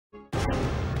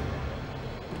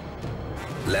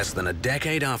Less than a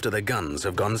decade after the guns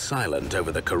have gone silent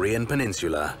over the Korean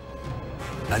peninsula,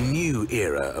 a new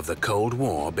era of the Cold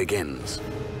War begins.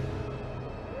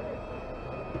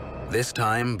 This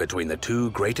time between the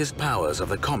two greatest powers of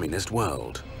the communist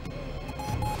world,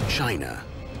 China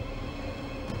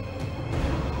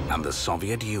and the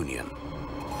Soviet Union.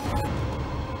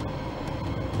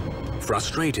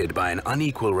 Frustrated by an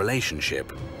unequal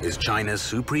relationship is China's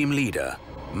supreme leader,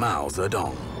 Mao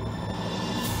Zedong.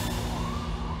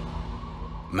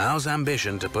 Mao's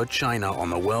ambition to put China on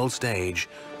the world stage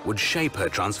would shape her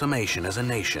transformation as a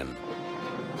nation.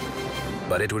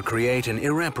 But it would create an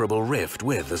irreparable rift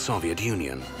with the Soviet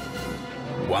Union,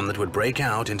 one that would break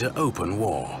out into open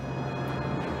war.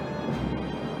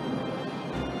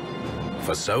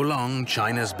 For so long,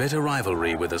 China's bitter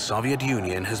rivalry with the Soviet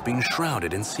Union has been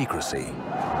shrouded in secrecy.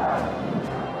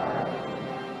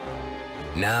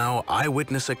 Now,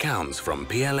 eyewitness accounts from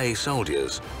PLA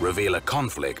soldiers reveal a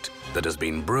conflict that has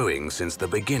been brewing since the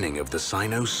beginning of the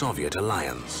Sino-Soviet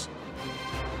alliance.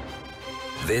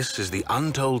 This is the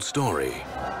untold story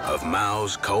of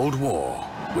Mao's Cold War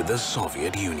with the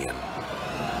Soviet Union.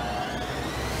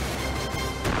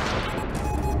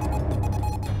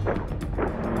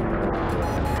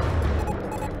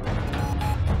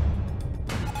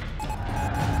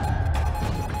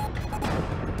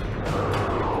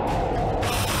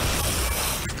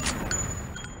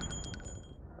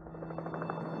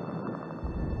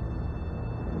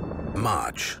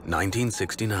 March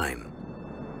 1969.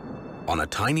 On a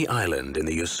tiny island in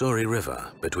the Ussuri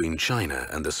River between China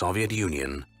and the Soviet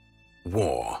Union,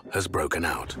 war has broken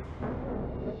out.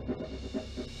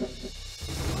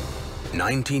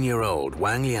 19-year-old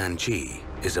Wang Lianqi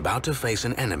is about to face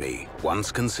an enemy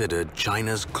once considered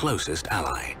China's closest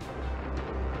ally.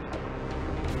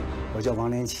 我叫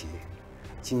王连起，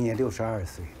今年62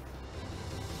岁。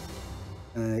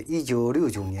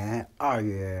1969年2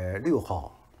月6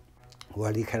号，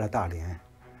我离开了大连。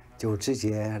 就直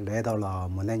接来到了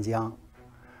牡丹江，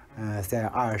在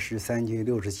23军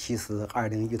67师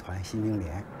201团新兵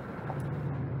连。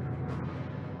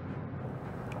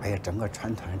哎呀，整个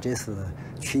船团真是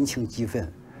群情激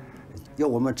愤，要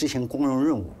我们执行公用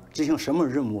任务，执行什么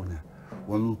任务呢？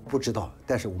我们不知道，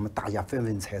但是我们大家纷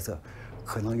纷猜测，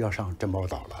可能要上珍宝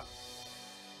岛了。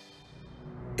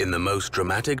 In the most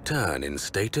dramatic turn in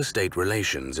state-to-state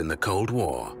relations in the Cold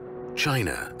War,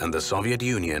 China and the Soviet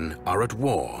Union are at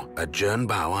war at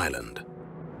Zhenbao Island.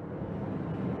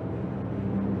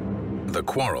 The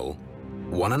quarrel,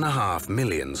 1.5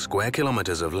 million square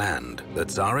kilometers of land that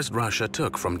Tsarist Russia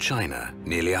took from China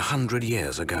nearly 100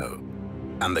 years ago,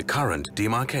 and the current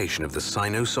demarcation of the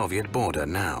Sino-Soviet border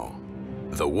now.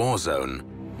 The war zone,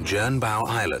 Zhenbao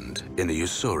Island in the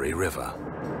Ussuri River.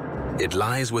 It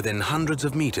lies within hundreds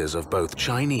of meters of both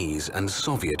Chinese and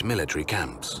Soviet military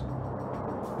camps.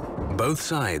 Both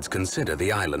sides consider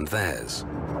the island theirs.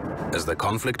 As the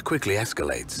conflict quickly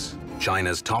escalates,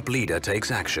 China's top leader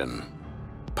takes action.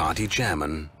 Party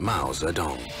chairman Mao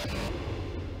Zedong.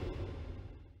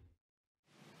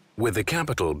 With the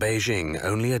capital Beijing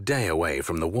only a day away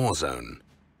from the war zone,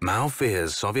 Mao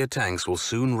fears Soviet tanks will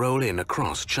soon roll in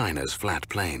across China's flat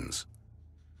plains.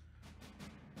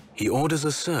 He orders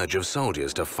a surge of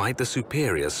soldiers to fight the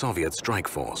superior Soviet strike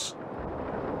force.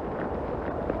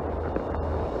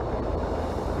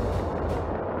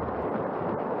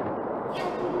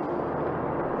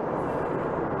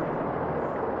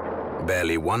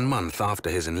 Barely 1 month after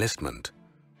his enlistment,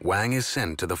 Wang is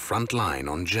sent to the front line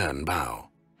on Zhenbao.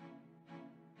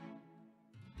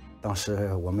 当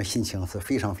时我们心情是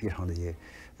非常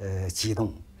的激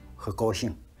动和高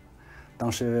兴。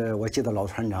当时我记得老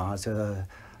船长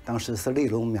当时是泪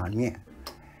流满面，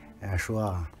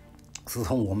说自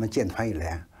从我们建团以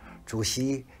来，主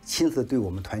席亲自对我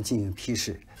们团进行批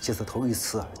示，这是头一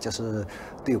次，这是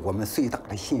对我们最大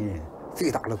的信任，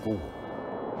最大的鼓舞。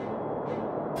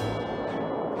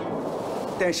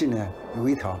 但是呢，有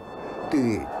一条，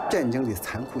对战争的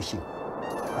残酷性，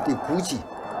对估计，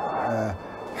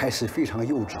还是非常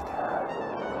幼稚的。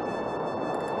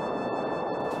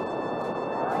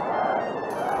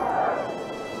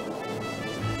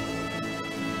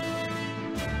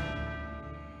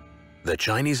The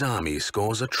Chinese army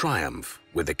scores a triumph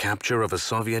with the capture of a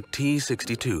Soviet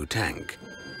T-62 tank,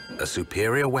 a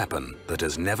superior weapon that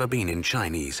has never been in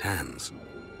Chinese hands.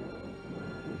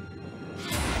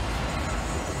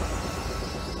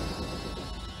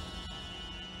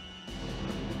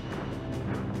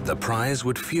 The prize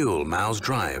would fuel Mao's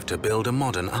drive to build a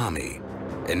modern army,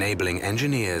 enabling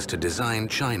engineers to design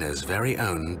China's very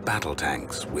own battle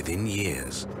tanks within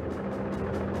years.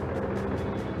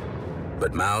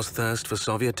 But Mao's thirst for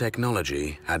Soviet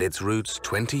technology had its roots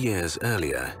 20 years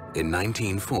earlier in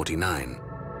 1949,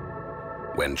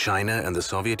 when China and the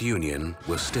Soviet Union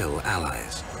were still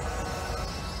allies.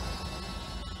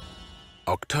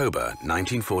 October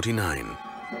 1949.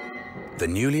 The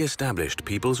newly established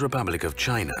People's Republic of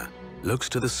China looks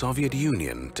to the Soviet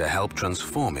Union to help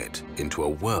transform it into a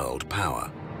world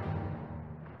power.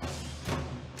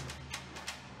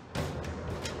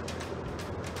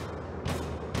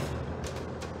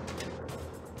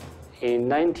 In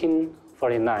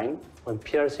 1949, when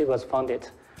PRC was founded,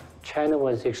 China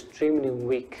was extremely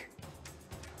weak,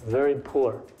 very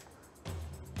poor,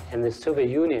 and the Soviet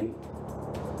Union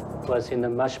was in a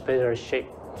much better shape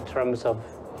in terms of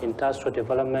industrial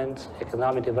development,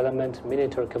 economic development,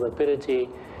 military capability,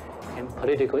 and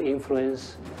political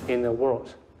influence in the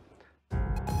world.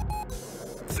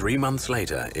 3 months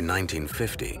later, in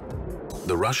 1950,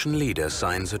 the Russian leader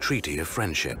signs a treaty of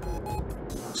friendship.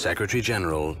 Secretary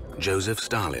General Joseph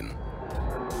Stalin.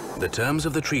 The terms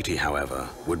of the treaty, however,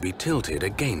 would be tilted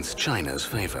against China's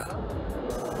favor.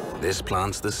 This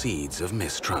plants the seeds of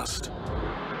mistrust.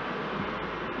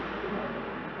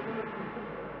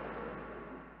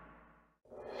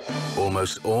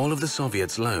 Almost all of the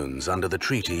Soviets' loans under the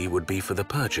treaty would be for the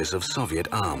purchase of Soviet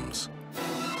arms.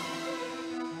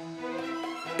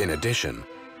 In addition,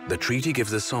 the treaty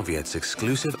gives the Soviets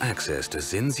exclusive access to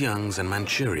Xinjiang's and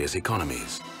Manchuria's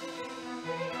economies.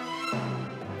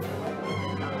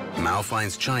 Mao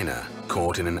finds China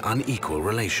caught in an unequal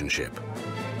relationship.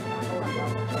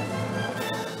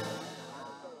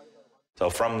 So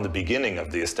from the beginning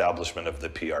of the establishment of the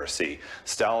PRC,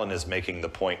 Stalin is making the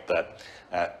point that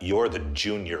you're the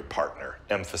junior partner,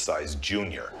 emphasize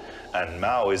junior. And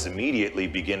Mao is immediately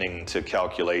beginning to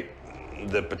calculate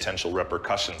the potential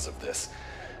repercussions of this.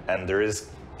 And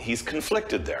he's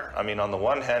conflicted there. I mean, on the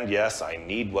one hand, yes, I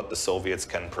need what the Soviets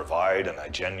can provide, and I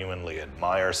genuinely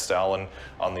admire Stalin.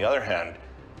 On the other hand,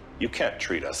 you can't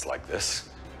treat us like this.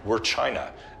 We're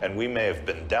China, and we may have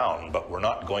been down, but we're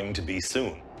not going to be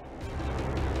soon.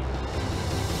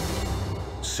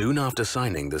 Soon after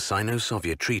signing the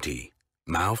Sino-Soviet treaty,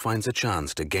 Mao finds a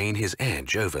chance to gain his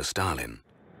edge over Stalin.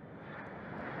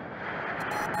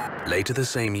 Later the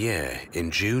same year, in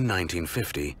June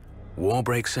 1950, war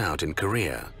breaks out in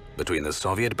Korea between the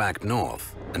Soviet-backed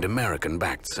North and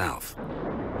American-backed South.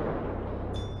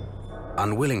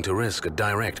 Unwilling to risk a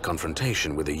direct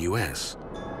confrontation with the US,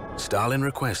 Stalin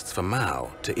requests for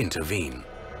Mao to intervene.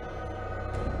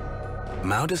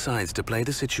 Mao decides to play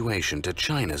the situation to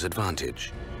China's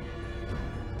advantage.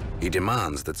 He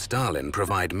demands that Stalin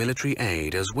provide military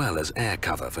aid as well as air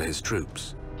cover for his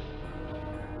troops.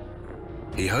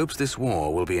 He hopes this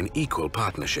war will be an equal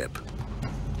partnership.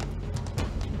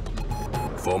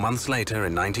 4 months later,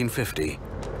 in 1950,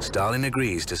 Stalin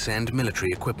agrees to send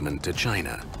military equipment to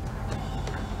China.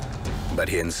 But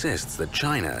he insists that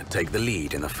China take the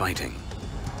lead in the fighting.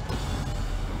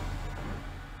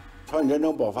 朝鲜战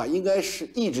争爆发应该是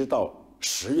一直到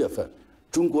10月份，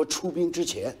中国出兵之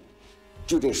前，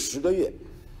就这10个月，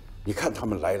你看他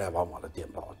们来来往往的电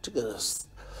报，这个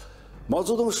毛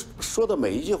泽东说的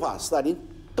每一句话，斯大林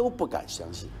都不敢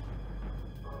相信。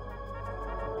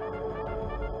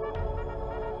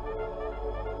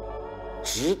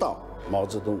直到毛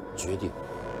泽东决定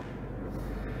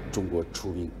中国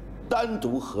出兵，单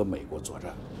独和美国作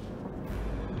战。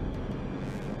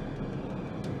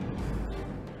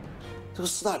 这个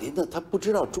斯大林呢，他不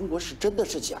知道中国是真的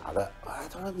是假的，哎，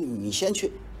他说你先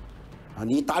去，啊，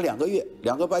你打2个月、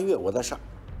2个半月，我再上。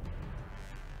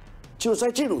就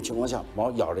在这种情况下，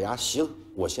毛咬着牙，行，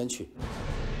我先去。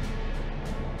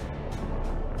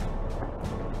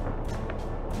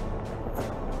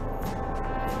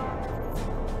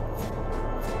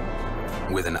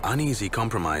With an uneasy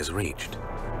compromise reached,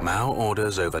 Mao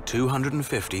orders over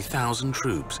 250,000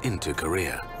 troops into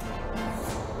Korea.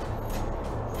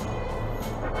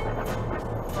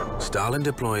 Stalin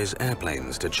deploys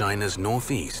airplanes to China's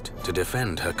northeast to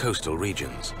defend her coastal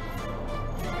regions.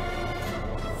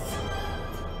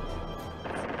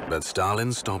 But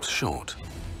Stalin stops short.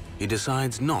 He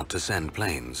decides not to send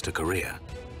planes to Korea.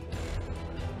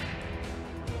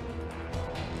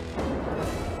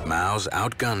 Mao's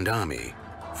outgunned army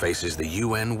faces the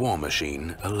UN war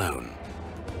machine alone.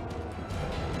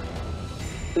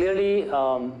 Clearly,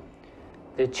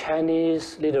 the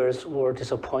Chinese leaders were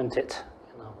disappointed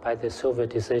by the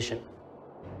Soviet decision.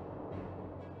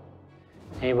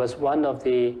 And it was one of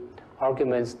the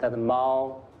arguments that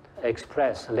Mao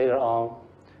expressed later on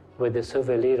with the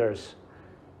Soviet leaders,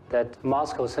 that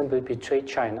Moscow simply betrayed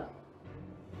China.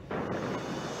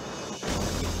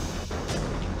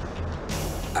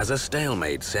 As a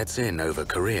stalemate sets in over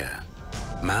Korea,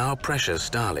 Mao pressures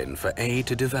Stalin for aid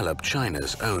to develop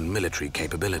China's own military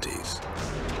capabilities.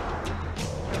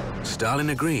 Stalin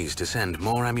agrees to send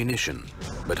more ammunition,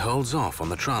 but holds off on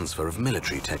the transfer of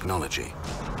military technology.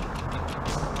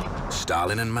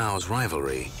 Stalin and Mao's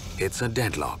rivalry hits a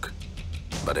deadlock,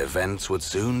 but events would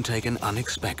soon take an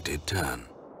unexpected turn.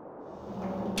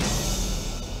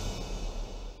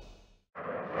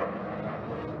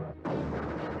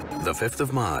 The 5th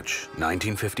of March,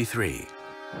 1953.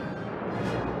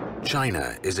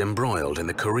 China is embroiled in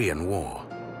the Korean War.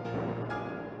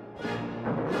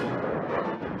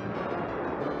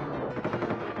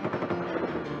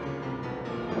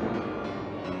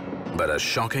 But a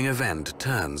shocking event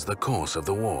turns the course of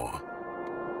the war.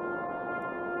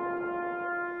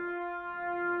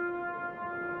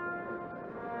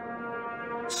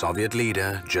 Soviet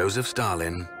leader Joseph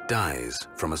Stalin dies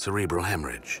from a cerebral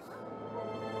hemorrhage.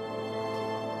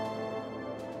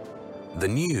 The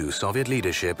new Soviet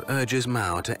leadership urges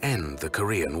Mao to end the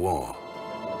Korean War.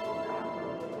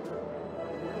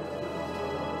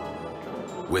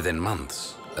 Within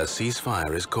months, a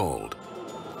ceasefire is called.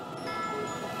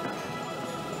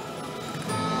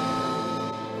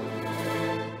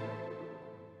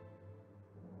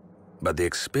 But the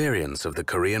experience of the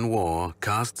Korean War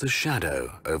casts a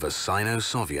shadow over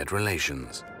Sino-Soviet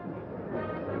relations.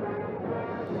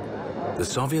 The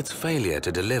Soviets' failure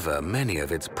to deliver many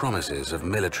of its promises of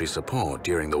military support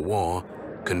during the war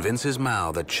convinces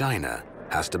Mao that China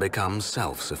has to become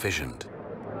self-sufficient.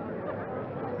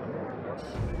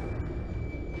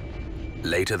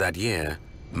 Later that year,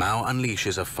 Mao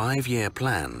unleashes a 5-year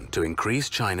plan to increase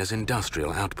China's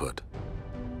industrial output.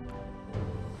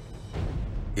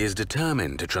 He is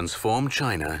determined to transform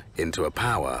China into a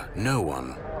power no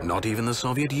one, not even the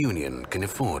Soviet Union, can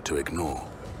afford to ignore.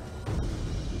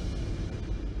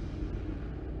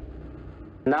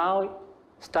 Now,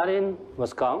 Stalin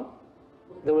was gone.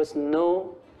 There was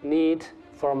no need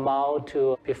for Mao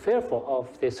to be fearful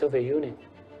of the Soviet Union.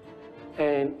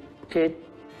 And it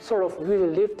sort of really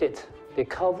lifted the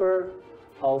cover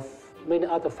of many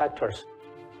other factors.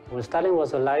 When Stalin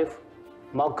was alive,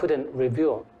 Mao couldn't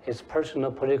reveal his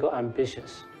personal political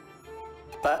ambitions.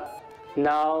 But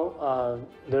now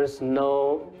there's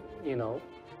no,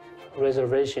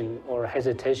 reservation or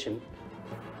hesitation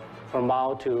for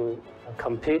Mao to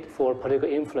compete for political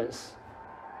influence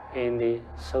in the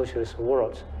socialist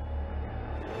world.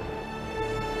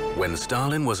 When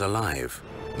Stalin was alive,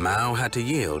 Mao had to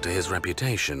yield to his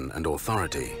reputation and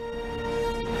authority.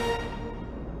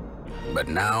 But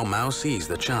now Mao sees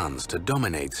the chance to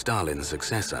dominate Stalin's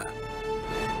successor,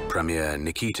 Premier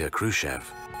Nikita Khrushchev.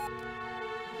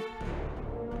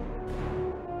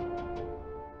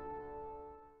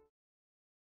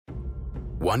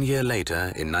 One year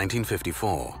later, in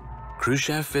 1954,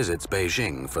 Khrushchev visits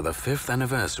Beijing for the 5th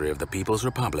anniversary of the People's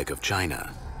Republic of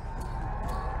China.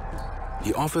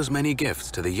 He offers many gifts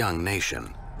to the young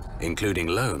nation, including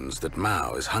loans that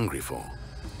Mao is hungry for.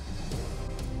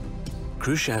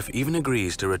 Khrushchev even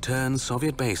agrees to return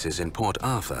Soviet bases in Port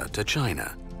Arthur to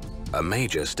China, a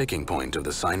major sticking point of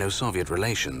the Sino-Soviet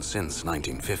relations since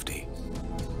 1950.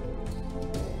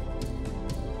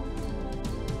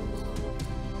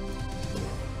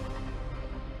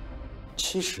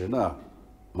其实呢，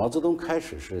毛泽东开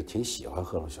始是挺喜欢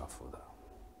赫鲁晓夫的。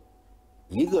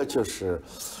一个就是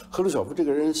赫鲁晓夫这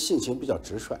个人性情比较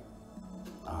直率，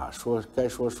说该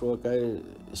说说，该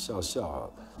笑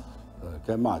笑，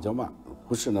该骂就骂，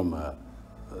不是那么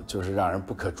就是让人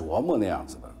不可琢磨那样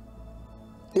子的。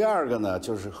第二个呢，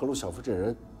就是赫鲁晓夫这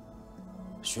人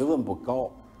学问不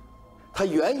高，他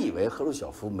原以为赫鲁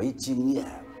晓夫没经验，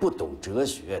不懂哲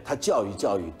学，他教育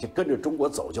教育就跟着中国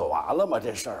走就完了嘛，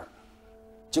这事儿。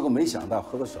结果没想到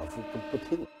赫鲁晓夫不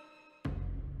听。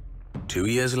 2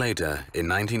 years later, in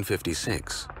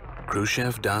 1956,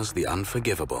 Khrushchev does the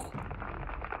unforgivable.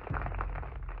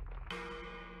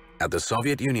 At the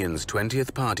Soviet Union's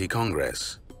 20th Party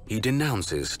Congress, he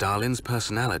denounces Stalin's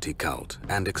personality cult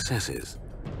and excesses.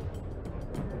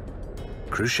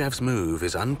 Khrushchev's move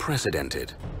is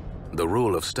unprecedented. The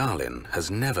rule of Stalin has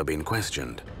never been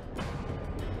questioned,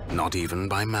 not even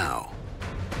by Mao.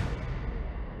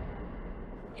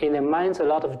 In the minds of a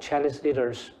lot of Chinese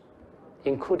leaders,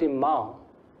 including Mao,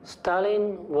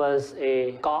 Stalin was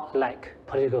a godlike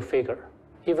political figure,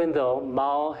 even though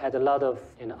Mao had a lot of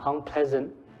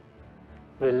unpleasant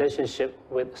relationship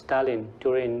with Stalin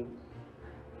during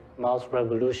Mao's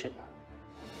revolution.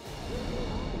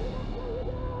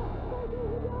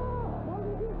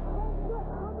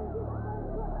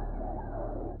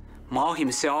 Mao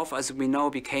himself, as we know,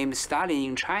 became Stalin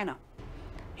in China.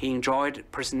 He enjoyed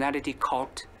personality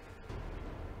cult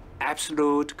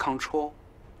absolute control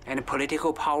and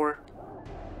political power.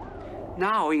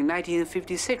 Now, in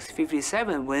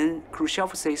 1956-57, when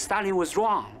Khrushchev said Stalin was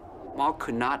wrong, Mao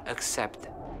could not accept.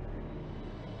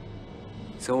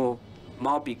 So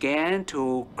Mao began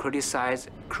to criticize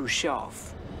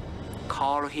Khrushchev,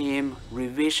 call him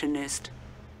revisionist,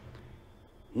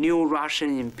 new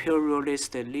Russian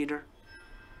imperialist leader,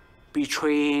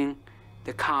 betraying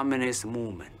the communist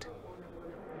movement.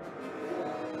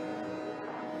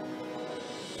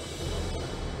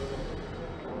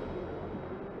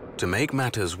 To make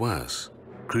matters worse,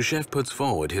 Khrushchev puts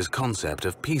forward his concept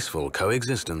of peaceful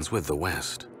coexistence with the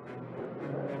West.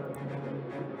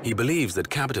 He believes that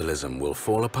capitalism will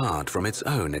fall apart from its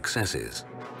own excesses.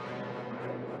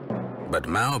 But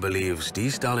Mao believes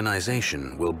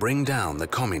de-Stalinization will bring down the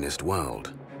communist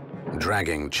world,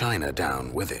 dragging China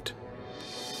down with it.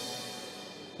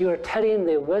 You are telling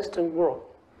the Western world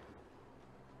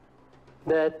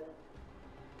that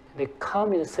the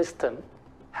communist system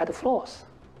had flaws.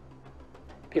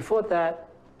 Before that,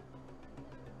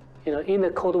 in the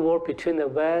Cold War between the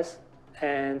West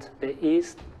and the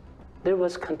East, there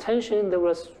was contention, there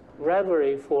was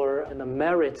rivalry for the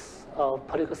merits of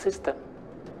political system.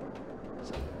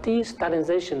 So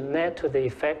de-Stalinization led to the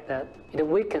effect that it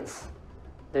weakens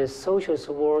the socialist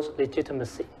war's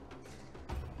legitimacy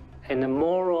and the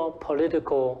moral,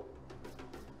 political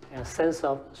sense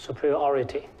of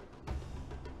superiority.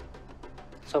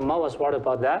 So Mao was worried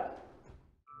about that.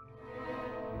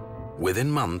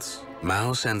 Within months,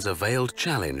 Mao sends a veiled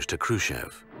challenge to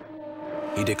Khrushchev.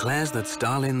 He declares that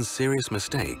Stalin's serious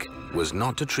mistake was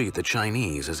not to treat the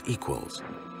Chinese as equals.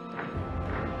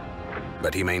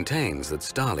 But he maintains that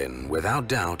Stalin, without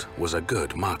doubt, was a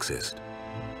good Marxist.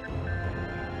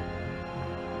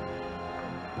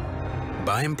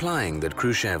 By implying that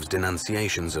Khrushchev's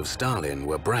denunciations of Stalin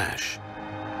were brash,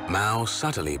 Mao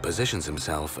subtly positions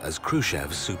himself as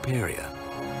Khrushchev's superior.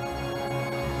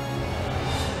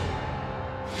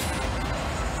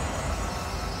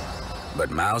 But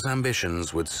Mao's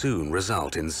ambitions would soon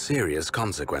result in serious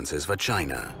consequences for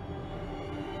China.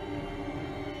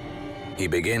 He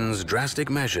begins drastic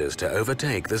measures to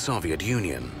overtake the Soviet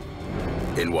Union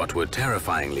in what would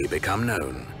terrifyingly become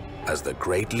known as the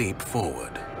Great Leap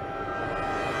Forward.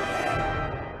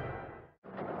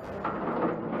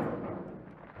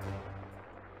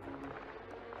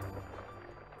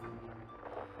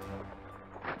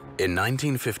 In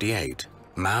 1958,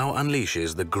 Mao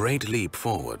unleashes the Great Leap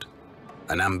Forward,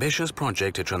 an ambitious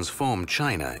project to transform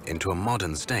China into a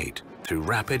modern state through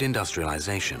rapid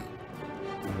industrialization.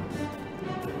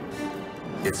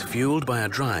 It's fueled by a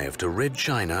drive to rid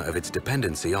China of its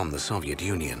dependency on the Soviet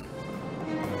Union.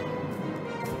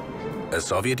 A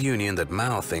Soviet Union that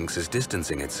Mao thinks is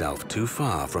distancing itself too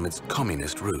far from its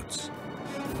communist roots.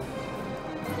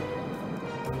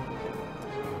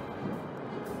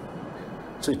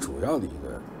最主要的一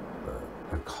个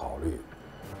考虑，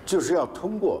就是要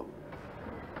通过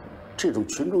这种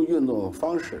群众运动的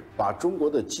方式，把中国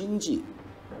的经济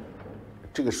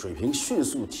这个水平迅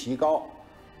速提高，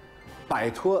摆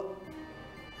脱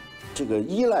这个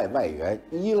依赖外援、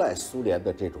依赖苏联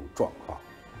的这种状况，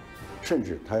甚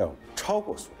至它要超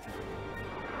过苏联。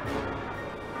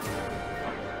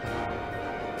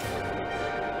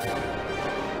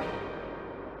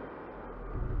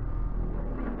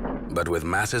 But with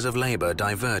masses of labor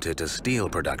diverted to steel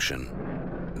production,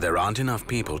 there aren't enough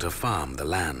people to farm the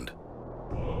land.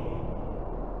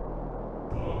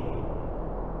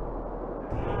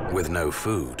 With no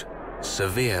food,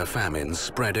 severe famines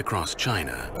spread across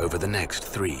China over the next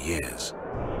 3 years.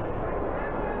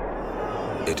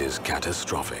 It is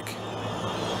catastrophic.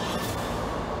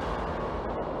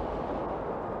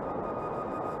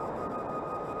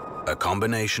 A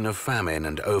combination of famine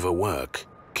and overwork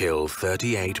kill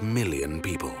 38 million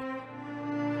people.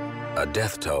 A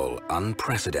death toll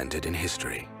unprecedented in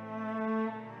history.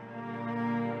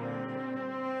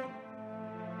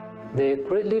 The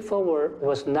Great Leap Forward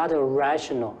was not a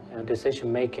rational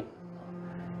decision-making.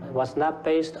 It was not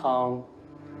based on,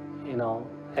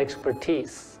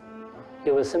 expertise.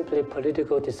 It was simply a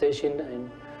political decision and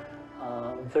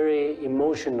very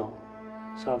emotional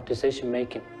sort of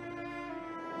decision-making.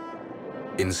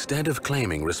 Instead of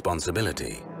claiming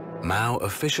responsibility, Mao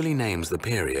officially names the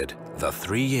period the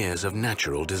 3 years of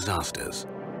natural disasters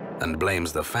and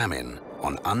blames the famine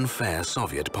on unfair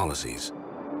Soviet policies.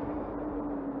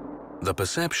 The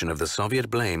perception of the Soviet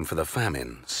blame for the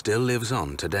famine still lives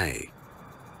on today.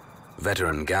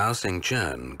 Veteran Gao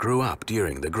Xingcheng grew up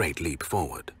during the Great Leap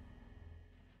Forward.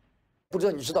 不知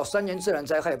道你知道3年自然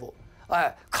灾害不？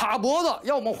卡脖子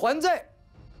要我们还债，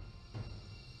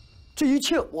这一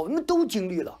切我们都经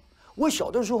历了。我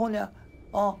小的时候呢，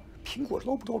苹果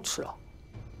捞不到吃啊。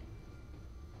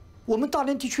我们大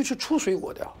连地区是出水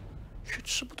果的，却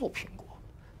吃不到苹果，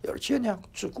而且呢，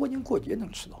只过年过节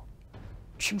能吃到。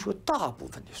听说大部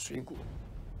分的水果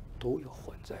都要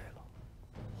还债了，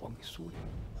还给苏联，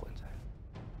还债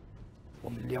了。我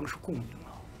们粮食供应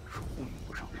是供应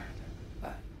不上来的，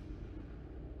哎。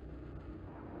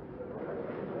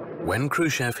 When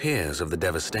Khrushchev hears of the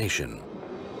devastation,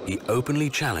 he openly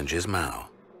challenges Mao.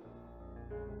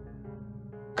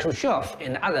 Khrushchev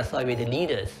and other Soviet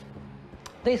leaders,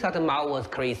 they thought Mao was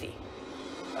crazy.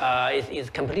 It's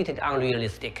completely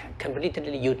unrealistic,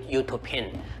 completely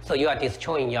utopian. So you are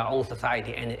destroying your own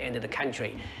society and the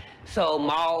country. So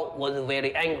Mao was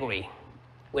very angry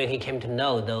when he came to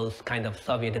know those kind of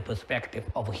Soviet perspective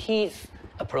of his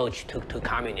approach to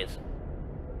communism.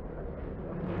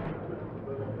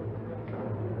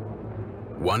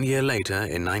 1 year later,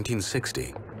 in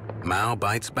 1960, Mao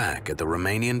bites back at the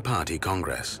Romanian Party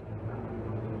Congress.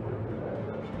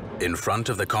 In front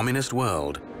of the communist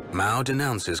world, Mao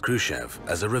denounces Khrushchev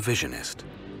as a revisionist.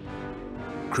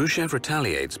 Khrushchev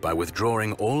retaliates by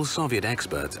withdrawing all Soviet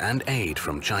experts and aid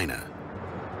from China.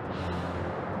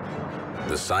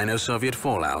 The Sino-Soviet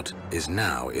fallout is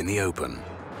now in the open.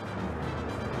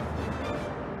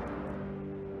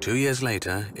 2 years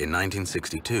later, in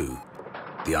 1962,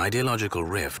 the ideological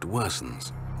rift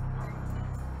worsens.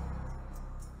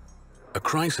 A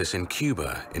crisis in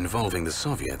Cuba involving the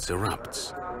Soviets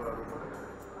erupts.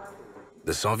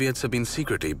 The Soviets have been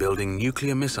secretly building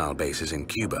nuclear missile bases in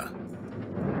Cuba.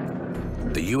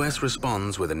 The US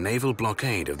responds with a naval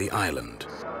blockade of the island.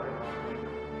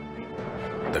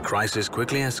 The crisis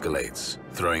quickly escalates,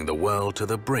 throwing the world to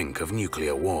the brink of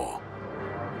nuclear war.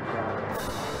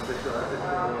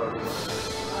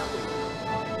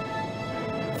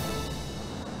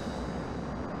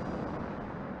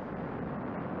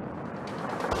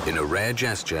 In a rare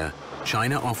gesture,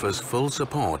 China offers full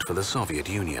support for the Soviet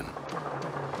Union.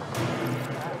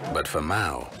 But for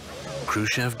Mao,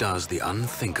 Khrushchev does the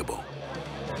unthinkable.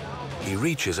 He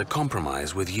reaches a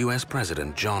compromise with US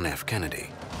President John F. Kennedy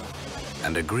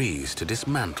and agrees to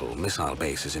dismantle missile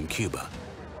bases in Cuba.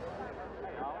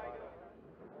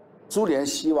 苏联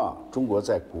希望中国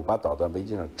在古巴导弹危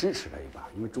机上支持他一把，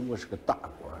因为中国是个大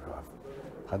国，是吧？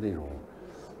他那种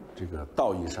这个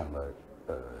道义上的、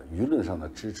舆论上的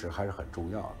支持还是很重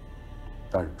要的。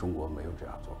但是中国没有这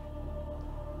样做，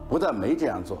不但没这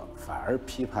样做，反而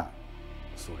批判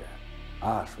苏联，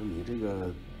说你这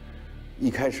个一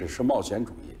开始是冒险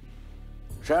主义，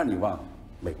谁让你往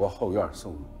美国后院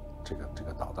送这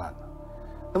个导弹呢？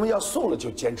那么要送了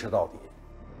就坚持到底。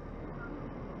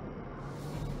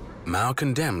 Mao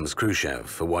condemns Khrushchev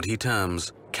for what he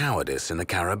terms cowardice in the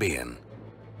Caribbean.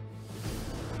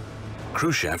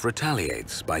 Khrushchev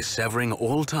retaliates by severing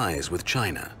all ties with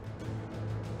China.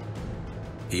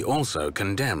 He also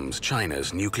condemns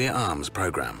China's nuclear arms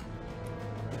program.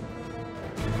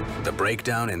 The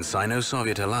breakdown in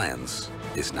Sino-Soviet alliance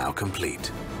is now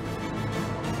complete.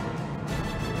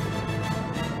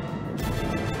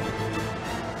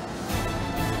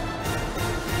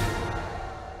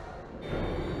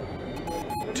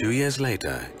 Two years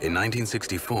later, in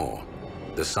 1964,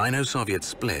 the Sino-Soviet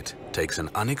split takes an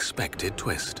unexpected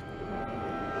twist.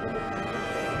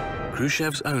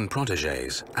 Khrushchev's own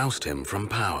protégés oust him from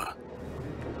power.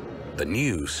 The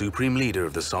new supreme leader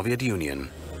of the Soviet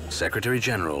Union, Secretary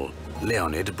General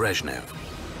Leonid Brezhnev.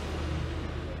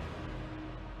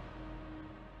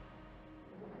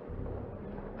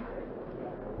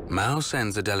 Mao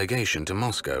sends a delegation to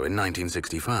Moscow in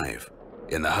 1965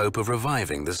 in the hope of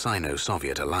reviving the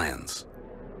Sino-Soviet alliance.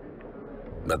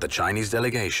 But the Chinese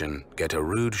delegation get a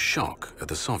rude shock at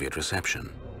the Soviet reception.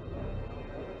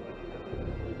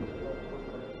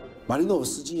 马林诺夫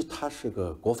斯基他是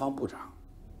个国防部长，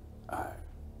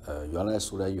原来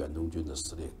苏联远东军的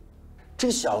司令。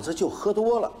这小子就喝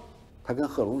多了，他跟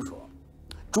贺龙说：“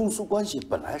中苏关系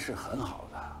本来是很好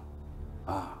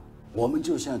的，我们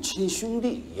就像亲兄弟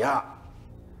一样。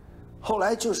后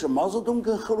来就是毛泽东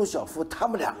跟赫鲁晓夫他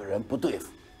们两个人不对付，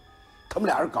他们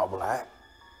俩人搞不来。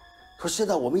说现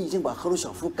在我们已经把赫鲁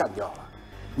晓夫干掉了，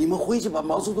你们回去把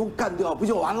毛泽东干掉不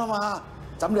就完了吗？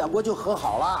咱们两国就和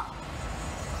好了。”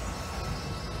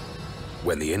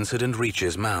 When the incident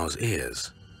reaches Mao's ears,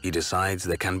 he decides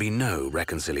there can be no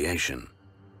reconciliation.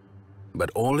 But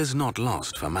all is not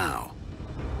lost for Mao.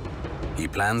 He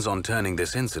plans on turning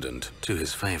this incident to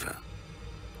his favor.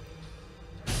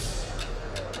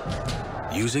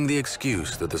 Using the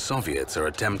excuse that the Soviets are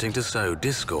attempting to sow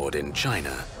discord in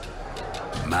China,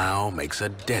 Mao makes a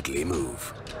deadly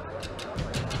move.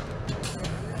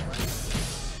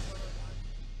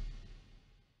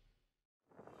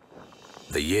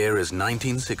 The year is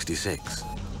 1966.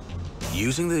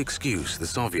 Using the excuse the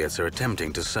Soviets are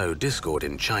attempting to sow discord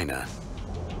in China,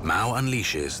 Mao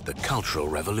unleashes the Cultural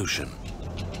Revolution.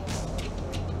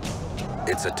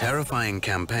 It's a terrifying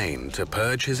campaign to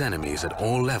purge his enemies at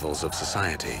all levels of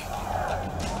society.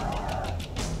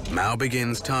 Mao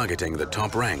begins targeting the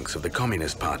top ranks of the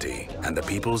Communist Party and the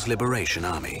People's Liberation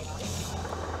Army.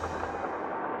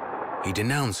 He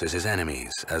denounces his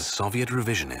enemies as Soviet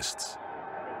revisionists.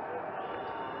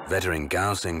 Veteran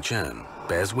Gao Xingchen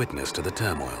bears witness to the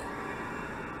turmoil.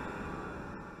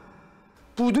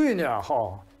 部队呢，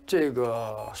这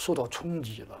个受到冲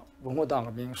击了，文化大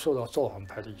革命受到造反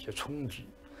派的一些冲击。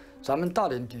咱们大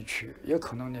连地区也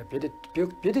可能呢，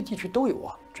别的地区都有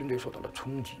啊，军队受到了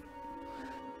冲击。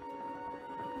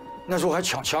那时候还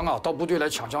抢枪啊，到部队来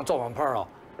抢枪，造反派啊，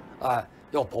哎，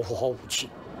要保护好武器。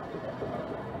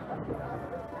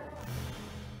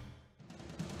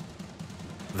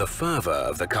 The fervor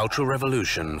of the Cultural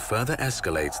Revolution further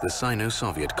escalates the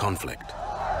Sino-Soviet conflict.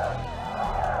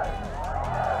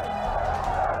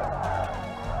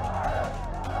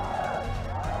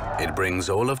 It brings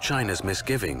all of China's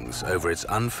misgivings over its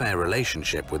unfair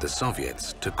relationship with the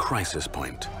Soviets to crisis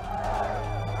point.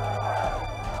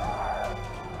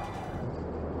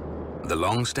 The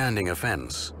long-standing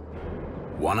offense,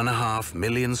 1.5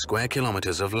 million square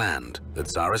kilometers of land that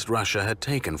Tsarist Russia had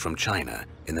taken from China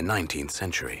in the 19th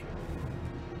century.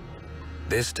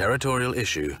 This territorial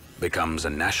issue becomes a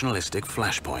nationalistic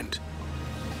flashpoint.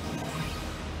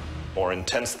 More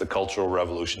intense the Cultural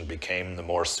Revolution became, the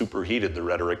more superheated the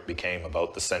rhetoric became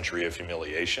about the century of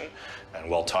humiliation. And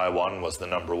while Taiwan was the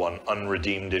 #1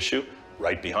 unredeemed issue,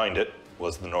 right behind it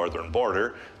was the northern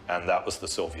border, and that was the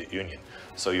Soviet Union.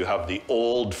 So you have the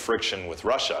old friction with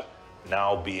Russia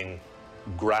now being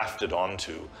grafted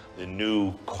onto the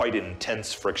new, quite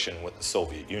intense friction with the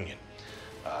Soviet Union.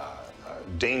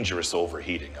 Dangerous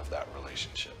overheating of that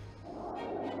relationship.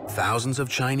 Thousands of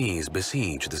Chinese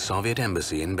besiege the Soviet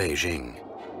embassy in Beijing.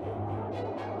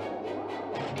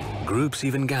 Groups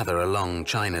even gather along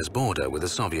China's border with the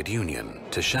Soviet Union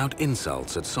to shout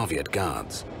insults at Soviet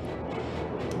guards.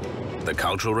 The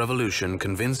Cultural Revolution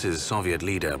convinces Soviet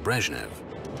leader Brezhnev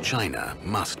China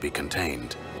must be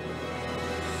contained.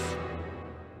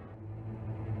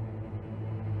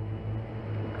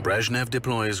 Brezhnev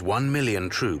deploys 1 million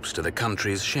troops to the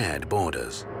country's shared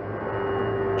borders.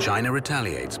 China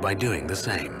retaliates by doing the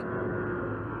same.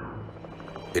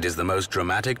 It is the most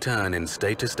dramatic turn in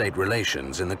state-to-state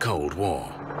relations in the Cold War.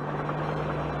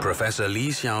 Professor Li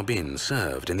Xiaobin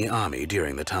served in the army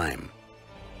during the time.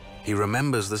 He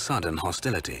remembers the sudden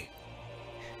hostility.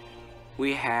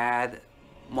 We had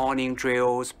morning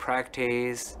drills,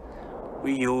 practice.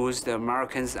 We used the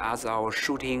Americans as our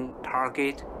shooting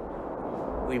target.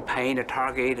 We paint the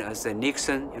target as a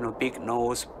Nixon, big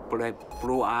nose,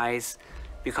 blue eyes,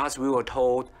 because we were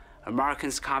told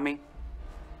Americans coming.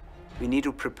 We need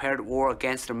to prepare the war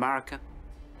against America.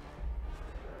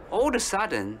 All of a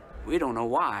sudden, we don't know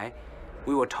why,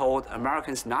 we were told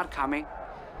Americans not coming,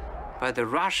 but the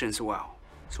Russians will.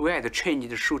 So we had to change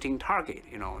the shooting target,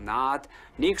 not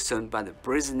Nixon, but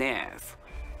Brezhnev,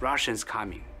 Russians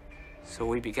coming. So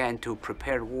we began to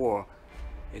prepare war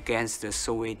against the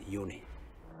Soviet Union.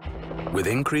 With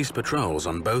increased patrols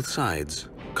on both sides,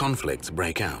 conflicts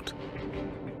break out.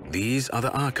 These are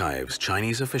the archives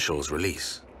Chinese officials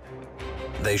release.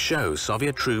 They show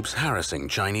Soviet troops harassing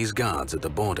Chinese guards at the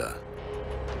border.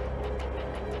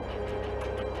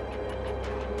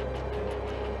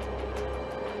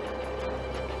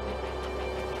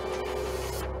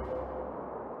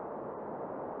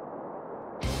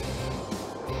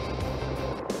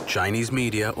 Chinese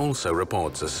media also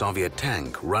reports a Soviet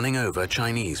tank running over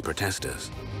Chinese protesters.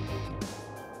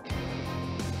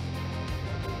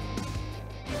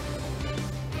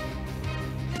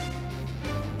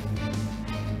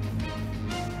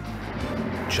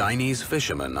 Chinese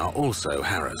fishermen are also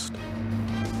harassed.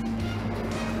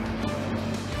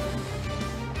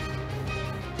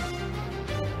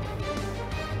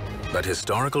 But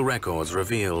historical records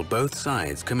reveal both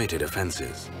sides committed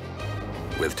offenses.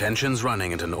 With tensions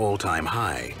running at an all-time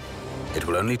high, it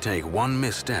will only take one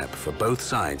misstep for both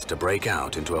sides to break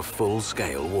out into a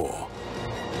full-scale war.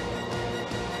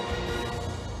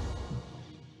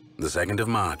 The 2nd of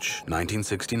March,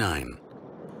 1969.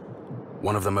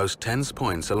 One of the most tense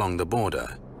points along the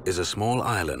border is a small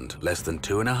island less than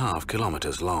 2.5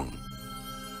 kilometers long.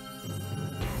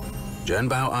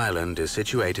 Zhenbao Island is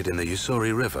situated in the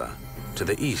Ussuri River to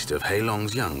the east of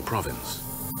Heilongjiang province.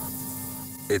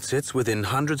 It sits within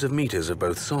hundreds of meters of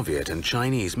both Soviet and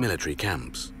Chinese military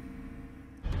camps.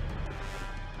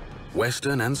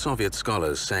 Western and Soviet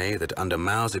scholars say that under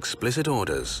Mao's explicit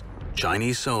orders,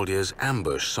 Chinese soldiers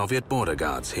ambush Soviet border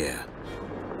guards here.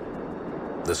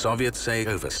 The Soviets say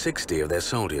over 60 of their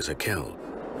soldiers are killed.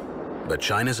 But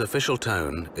China's official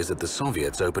tone is that the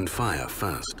Soviets opened fire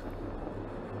first.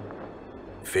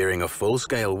 Fearing a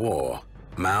full-scale war,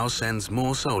 Mao sends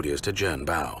more soldiers to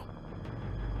Zhenbao.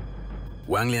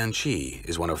 Wang Lianqi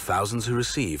is one of thousands who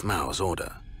receive Mao's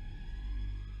order.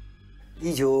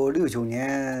 1969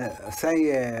年3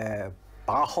月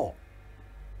8号，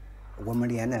我们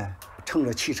连呢乘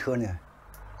着汽车呢，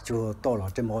就到了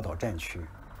珍宝岛战区。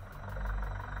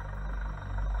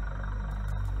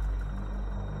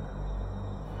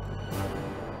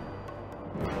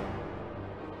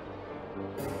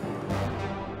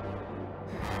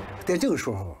在这个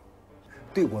时候，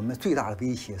对我们最大的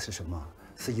威胁是什么？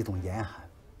是一种严寒。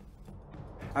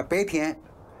而白天，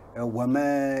我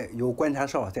们有观察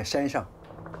哨在山上，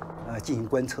进行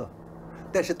观测，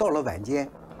但是到了晚间，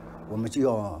我们就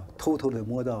要偷偷地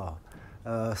摸到，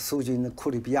苏军库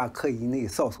里比亚克以内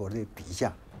哨所的底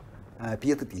下，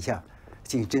鼻子底下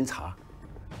进行侦查。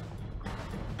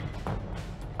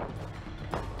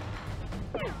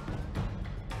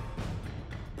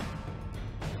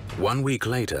 1 week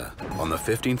later, on the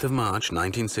 15th of March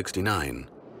 1969,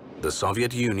 the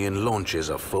Soviet Union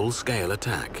launches a full-scale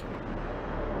attack.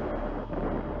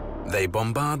 They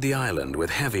bombard the island with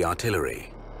heavy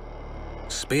artillery.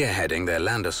 Spearheading their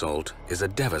land assault is a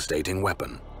devastating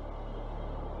weapon.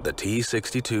 The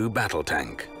T-62 battle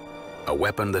tank, a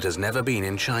weapon that has never been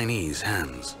in Chinese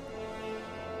hands.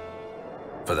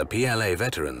 For the PLA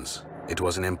veterans, it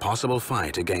was an impossible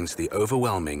fight against the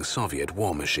overwhelming Soviet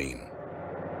war machine.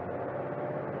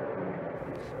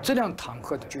 这辆坦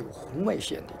克具有红外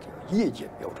线的这个夜间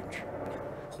标准区，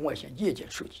红外线夜间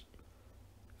射击，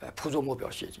捕捉目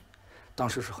标协进，当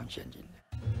时是很先进的。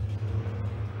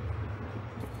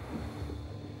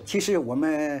其实我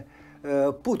们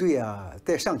部队啊，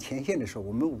在上前线的时候，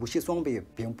我们武器装备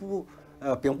并不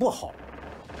好。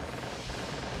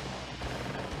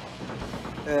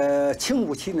轻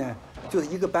武器呢，就是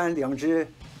一个班2支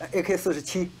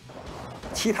AK-47，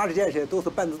其他的战士都是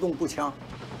半自动步枪。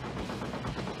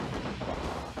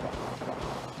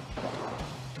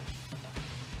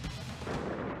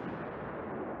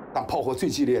 但炮火最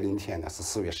激烈的一天呢，是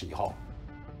4月11号。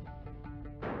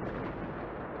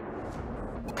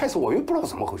开始我们不知道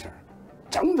怎么回事，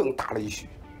整整打了一宿。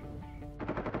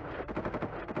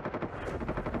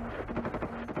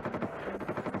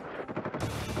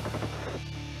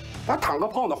但坦克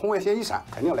炮呢，红外线一闪，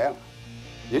肯定来了，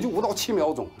也就5到7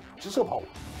秒钟，直射炮，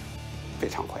非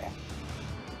常快。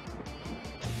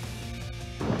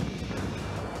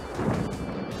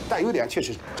 但有点确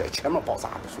实在前面爆炸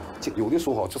的时候，有的时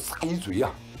候就撒一嘴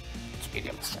啊，嘴里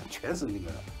面全是那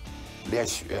个连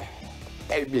血、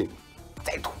带冰、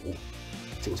带土，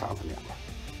经常是那样的。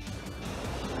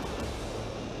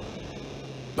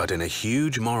But in a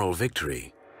huge moral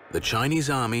victory, the Chinese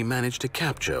army managed to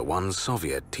capture one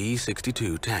Soviet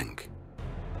T-62 tank.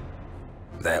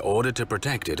 They're ordered to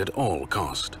protect it at all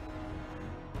cost.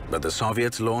 But the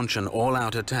Soviets launch an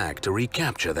all-out attack to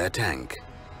recapture their tank,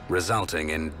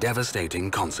 resulting in devastating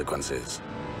consequences.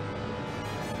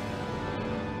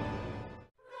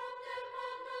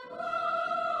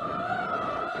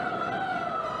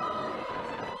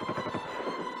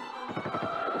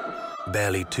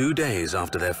 Barely 2 days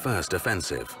after their first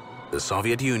offensive, the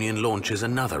Soviet Union launches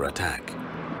another attack.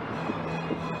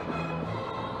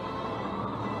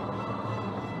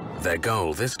 Their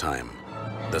goal this time,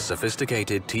 the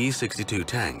sophisticated T-62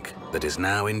 tank that is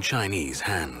now in Chinese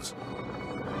hands.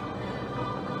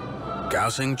 Gao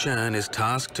Xingchen is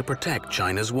tasked to protect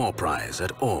China's war prize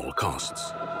at all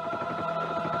costs.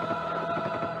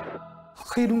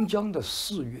 黑龙江的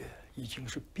4月已经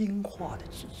是冰化的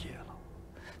季节了，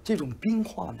这种冰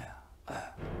化呢，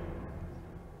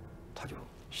它就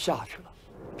下去了，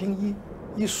冰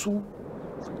一疏，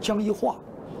江一化，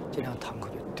这辆坦克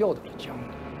就掉到了江里。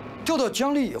掉到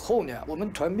江里以后呢，我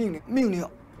们团命令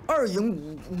2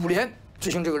营5连执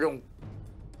行这个任务。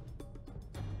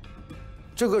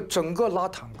 这个整个拉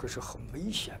坦克是很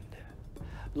危险的，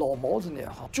老毛子呢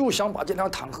就想把这辆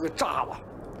坦克给炸了，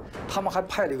他们还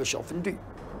派了一个小分队，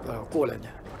过来呢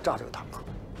炸这个坦克，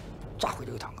炸毁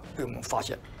这个坦克，被我们发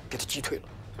现，给他击退了。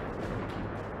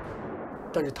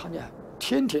但是他呢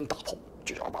天天打炮，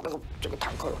就要把这个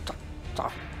坦克要炸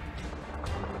毁。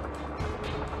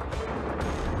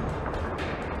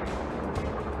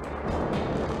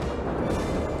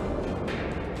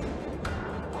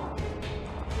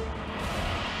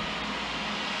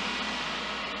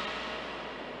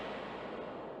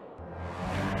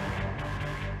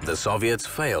 The The Soviets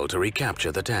failed to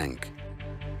recapture the tank,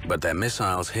 but their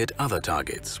missiles hit other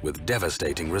targets with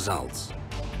devastating results.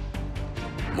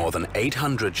 More than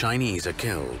 800 Chinese are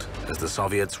killed as the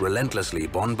Soviets relentlessly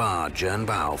bombard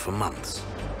Zhenbao for months.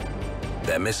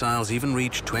 Their missiles even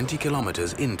reached 20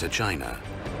 kilometers into China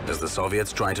as the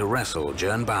Soviets try to wrestle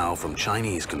Zhenbao from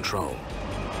Chinese control.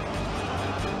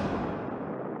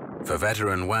 For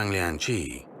veteran Wang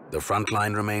Lianqi, the front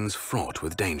line remains fraught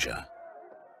with danger.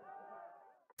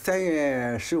 3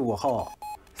月15号、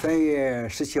3月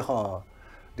17号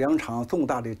两场重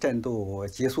大的战斗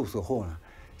结束之后呢，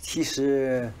其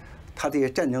实它的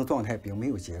战争状态并没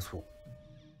有结束。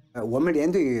我们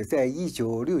连队在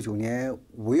1969年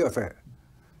5月份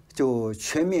就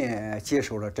全面接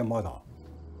手了珍宝岛。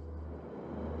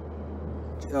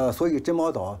所以珍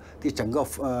宝岛的整个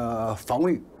防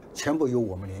御全部由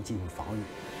我们连进行防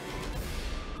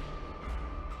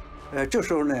御。这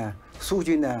时候呢，苏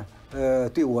军呢，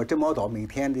对我珍宝岛每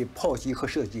天的炮击和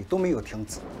射击都没有停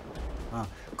止，啊，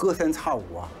隔三差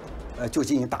五啊，就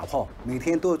进行打炮，每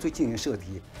天都进行射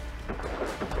击。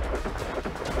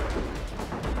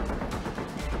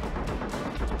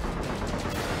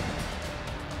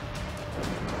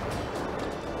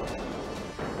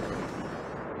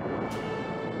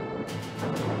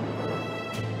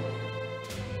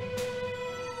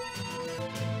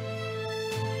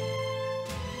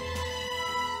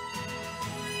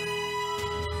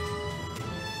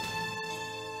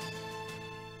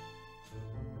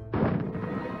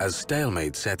As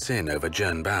stalemate sets in over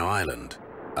Zhenbao Island,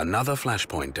 another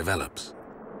flashpoint develops.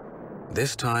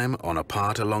 This time on a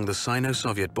part along the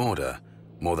Sino-Soviet border,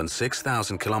 more than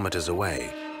 6,000 kilometers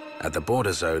away, at the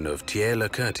border zone of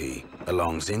Tie-le-Kurti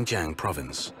along Xinjiang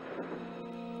province.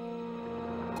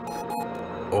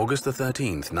 August the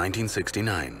 13th,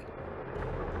 1969.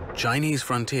 Chinese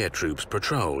frontier troops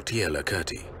patrol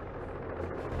Tie-le-Kurti.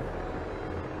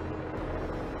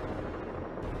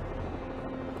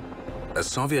 A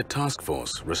Soviet task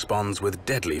force responds with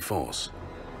deadly force.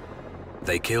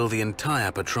 They kill the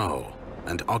entire patrol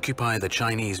and occupy the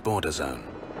Chinese border zone.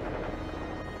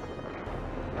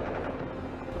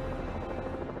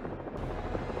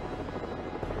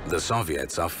 The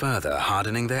Soviets are further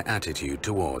hardening their attitude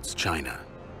towards China.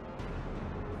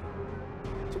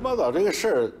 珍宝岛这个事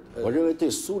儿，我认为对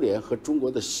苏联和中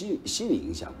国的心理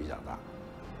影响比较大，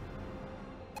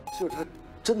就是他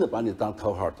真的把你当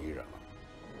头号敌人了。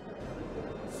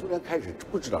 苏联开始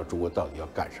不知道中国到底要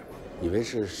干什么，以为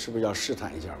是不是要试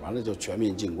探一下，完了就全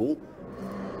面进攻。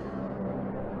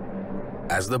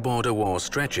As the border war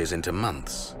stretches into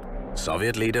months,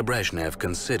 Soviet leader Brezhnev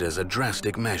considers a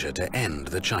drastic measure to end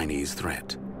the Chinese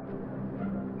threat: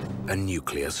 a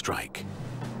nuclear strike.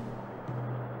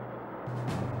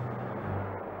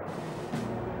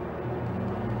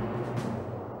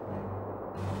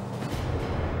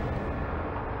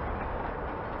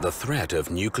 The threat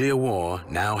of nuclear war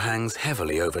now hangs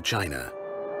heavily over China.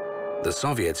 The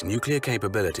Soviets' nuclear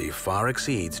capability far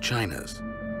exceeds China's.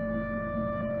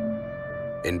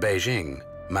 In Beijing,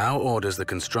 Mao orders the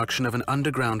construction of an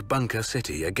underground bunker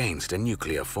city against a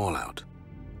nuclear fallout.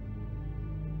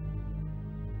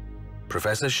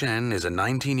 Professor Shen is a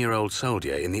 19-year-old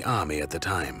soldier in the army at the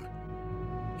time.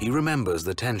 He remembers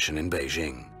the tension in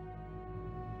Beijing.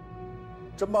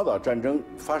 珍宝岛战争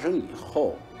发生以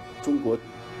后，中国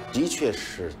的确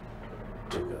是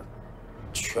这个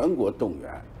全国动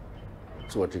员，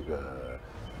做这个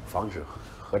防止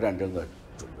核战争的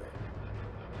准备。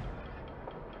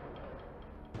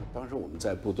当时我们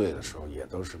在部队的时候，也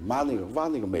都是挖那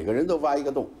个，每个人都挖一个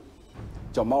洞，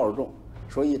叫猫耳洞，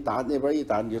说一打那边一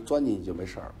打，你就钻进去就没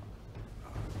事儿了。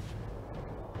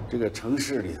这个城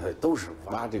市里头都是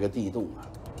挖这个地洞啊。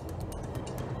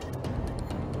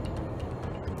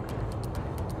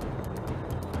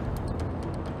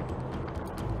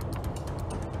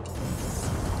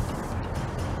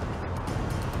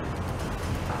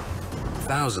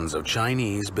 Thousands of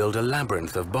Chinese build a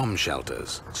labyrinth of bomb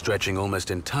shelters, stretching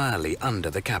almost entirely under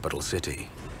the capital city.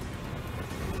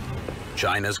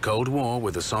 China's Cold War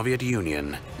with the Soviet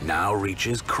Union now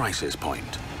reaches crisis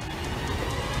point.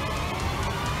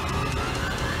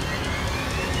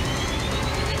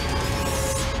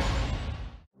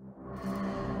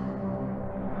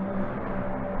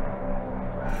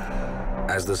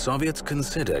 As the Soviets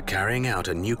consider carrying out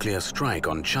a nuclear strike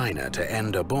on China to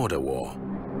end a border war,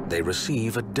 they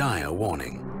receive a dire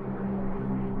warning.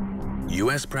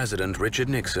 US President Richard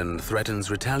Nixon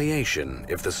threatens retaliation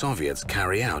if the Soviets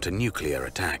carry out a nuclear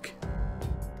attack.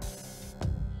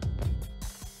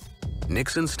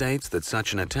 Nixon states that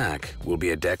such an attack will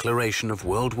be a declaration of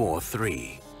World War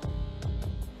III.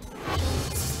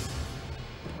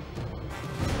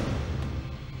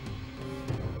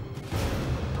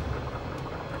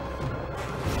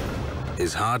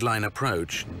 His hardline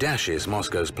approach dashes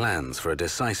Moscow's plans for a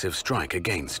decisive strike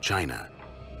against China.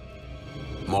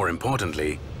 More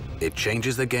importantly, it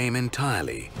changes the game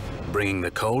entirely, bringing the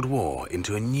Cold War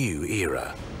into a new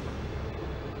era.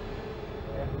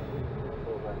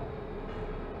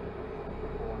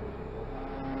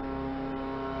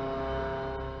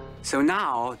 So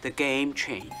now the game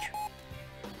changed.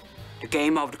 The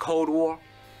game of the Cold War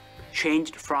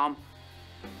changed from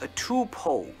a two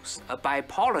poles, a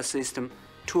bipolar system,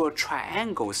 to a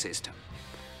triangle system.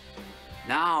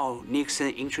 Now Nixon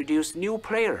introduced new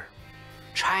player,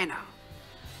 China,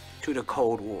 to the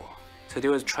Cold War. So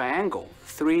there was triangle,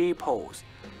 three poles,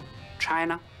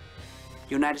 China,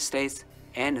 United States,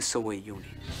 and the Soviet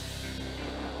Union.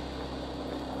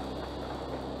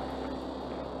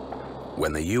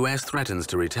 When the US threatens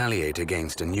to retaliate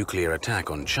against a nuclear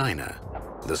attack on China,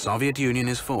 the Soviet Union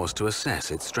is forced to assess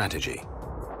its strategy.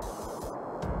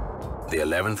 The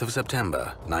 11th of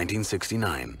September,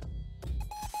 1969.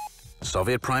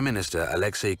 Soviet Prime Minister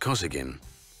Alexei Kosygin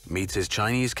meets his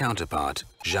Chinese counterpart,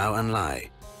 Zhou Enlai,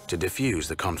 to defuse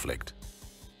the conflict.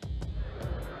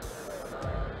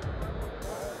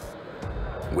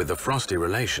 With the frosty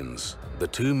relations, the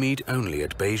two meet only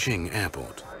at Beijing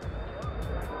airport.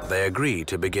 They agree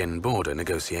to begin border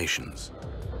negotiations.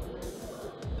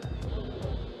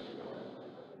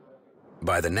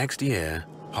 By the next year,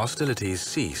 hostilities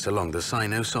cease along the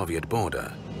Sino-Soviet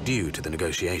border due to the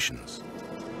negotiations.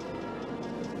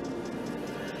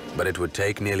 But it would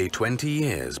take nearly 20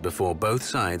 years before both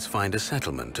sides find a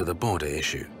settlement to the border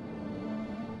issue.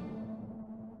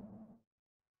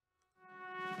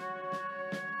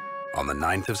 On the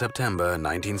 9th of September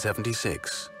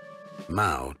 1976,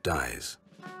 Mao dies,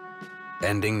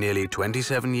 ending nearly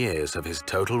 27 years of his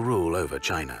total rule over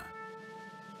China.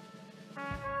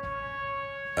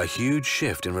 A huge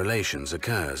shift in relations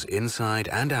occurs inside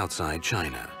and outside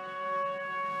China.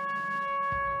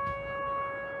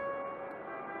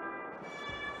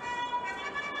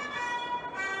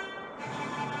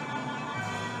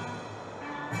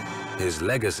 His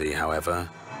legacy, however,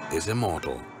 is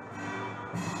immortal.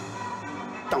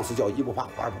 当时叫一不怕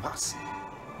苦，二不怕死，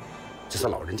这是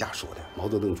老人家说的，毛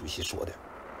泽东主席说的。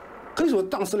可以说，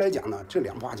当时来讲呢，这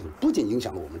两把劲不仅影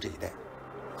响了我们这一代，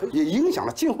也影响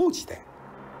了今后几代，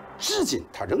至今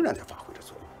它仍然在发挥着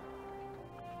作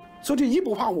用。说这一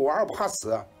不怕苦，二不怕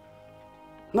死啊，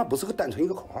那不是个单纯一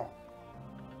个口号，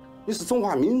那是中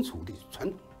华民族的传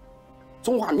统，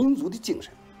中华民族的精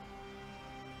神，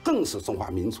更是中华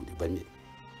民族的文明。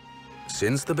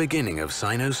 Since the beginning of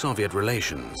Sino-Soviet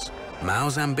relations,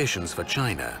 Mao's ambitions for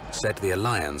China set the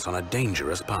alliance on a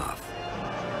dangerous path.